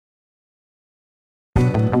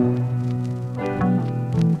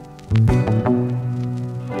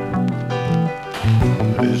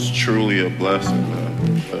blessing,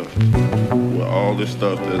 man. With all this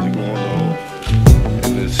stuff that's going on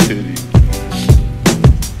in this city.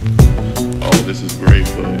 All this is great,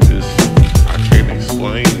 but I can't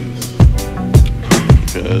explain this.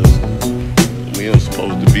 Because we are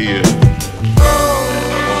supposed to be here.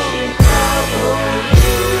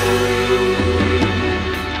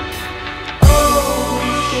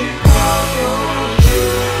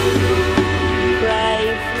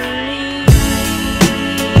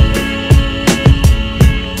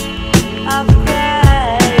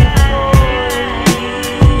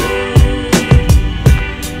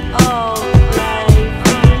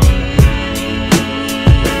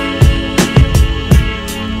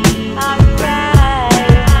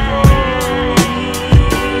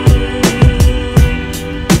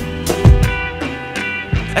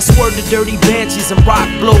 That's word to dirty benches and rock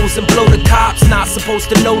blows and blow the cops. Not supposed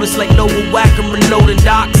to notice like Noah Whacker reloading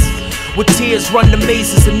docks. With tears run the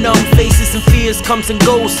mazes and numb faces and fears comes and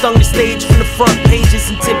goes. Stung the stage from the front pages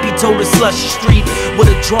and tippy-toe the slushy street where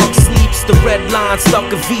the drunk sleeps. The red line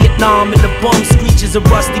stuck in Vietnam and the bum screeches of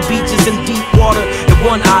rusty beaches and deep water and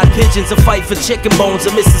one-eyed pigeons. A fight for chicken bones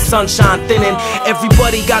and Mrs. Sunshine thinning.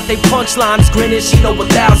 Everybody got their punchlines grinning. She know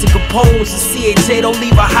 1,000 Capones. The CHA don't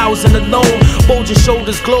leave her housing alone. Bulging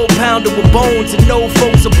shoulders, glow pounded with bones. And no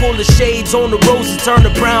folks will pull the shades on the roses, turn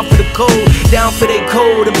the brown for the cold, down for their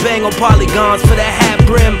code and bang on polygons for that hat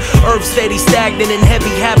brim. Earth steady stagnant and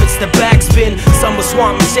heavy habits that backspin. Summer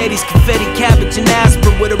swamp machetes, confetti, cabbage and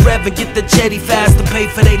aspirin. With a rev and get the jetty fast to pay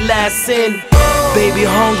for they last sin. Baby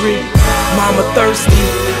hungry, mama thirsty,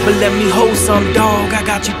 but let me hold some dog, I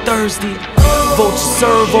got you thirsty. Vultures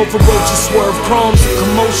serve over roaches, swerve crumbs. The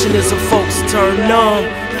commotion is a folks turn numb.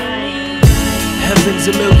 Heaven's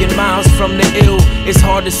a million miles from the ill. It's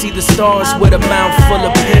hard to see the stars with a mouth full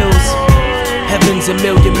of pills. Heaven's a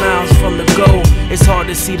million miles from the goal. It's hard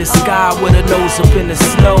to see the sky with a nose up in the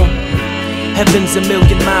snow. Heaven's a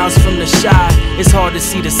million miles from the shy. It's hard to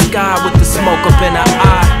see the sky with the smoke up in her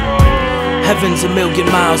eye. Heaven's a million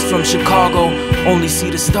miles from Chicago. Only see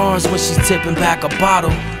the stars when she's tipping back a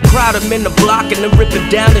bottle. Crowd them in the block and then rip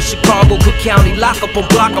it down in Chicago. Cook County, lock up on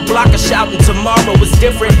block, a blocker shouting tomorrow is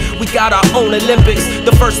different. We got our own Olympics.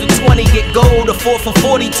 The first to 20 get gold, the 4 for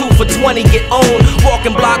 40, 2 for 20 get owned.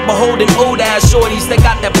 Walking block beholding old ass shorties. They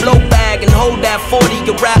got that blow bag and hold that 40.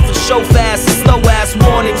 You rap for show fast and slow ass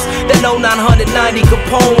warnings. That no 990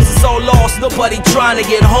 Capones. It's all lost, nobody trying to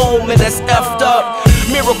get home, and that's effed up.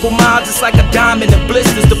 Miracle miles, it's like a diamond in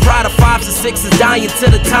blisters. The pride of 5s and 6s dying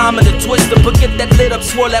to the time of the twister. But get that lit up,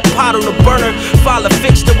 swirl that pot on the burner. File a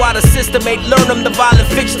fixture while the system ain't learn them. The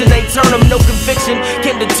violent fiction ain't turn them. No conviction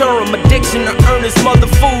can deter them. Addiction to earn his mother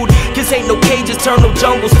food. Cause ain't no cages, turn no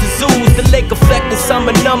jungles to zoos. The lake effect and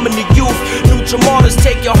summer numbing the youth. Neutral martyrs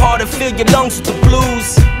take your heart and fill your lungs with the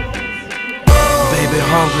blues. Baby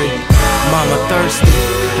hungry, mama thirsty,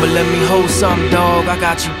 but let me hold some dog, I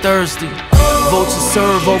got you thirsty. Vultures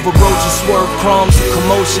serve over roaches, swerve crumbs. The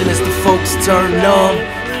commotion as the folks turn numb.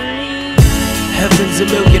 Heaven's a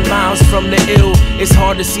million miles from the ill. It's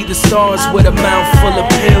hard to see the stars with a mouth full of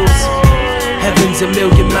pills. Heaven's a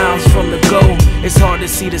million miles from the goal. It's hard to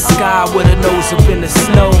see the sky with a nose up in the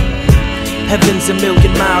snow. Heaven's a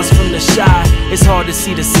million miles from the shy. It's hard to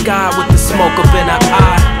see the sky with the smoke up in her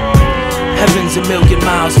eye. Heaven's a million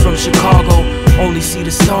miles from Chicago. Only see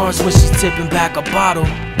the stars when she's tipping back a bottle.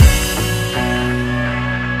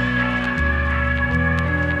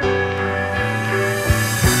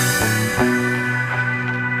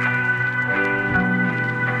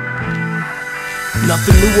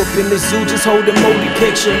 Nothing new up in the zoo, just holding moldy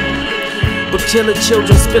picture. But killer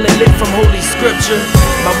children spilling lit from holy scripture.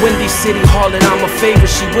 My windy city hauling, I'm a favorite,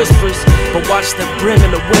 she whispers. But watch that brim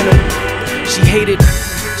in the winter. She hated,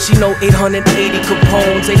 she know 880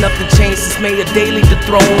 Capones. Ain't nothing changed since Mayor Daley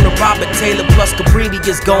dethroned. A Robert Taylor plus Cabrini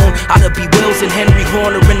is gone. Ida B. Wills and Henry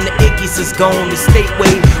Horner and the Iggy's is gone. The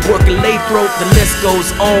stateway working Lathrop, the list goes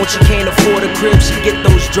on. She can't afford a crib, she get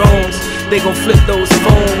those drones. They gon' flip those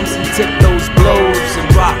phones and tip those blows and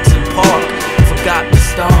rocks and park. Forgotten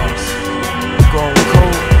stars, grown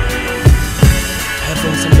cold.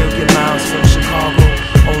 Heaven's a million miles from Chicago.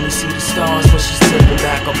 Only see the stars when she's tipping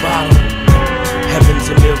back a bottle. Heaven's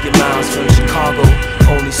a million miles from Chicago.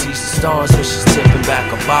 Only sees the stars when she's tipping back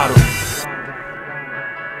a bottle.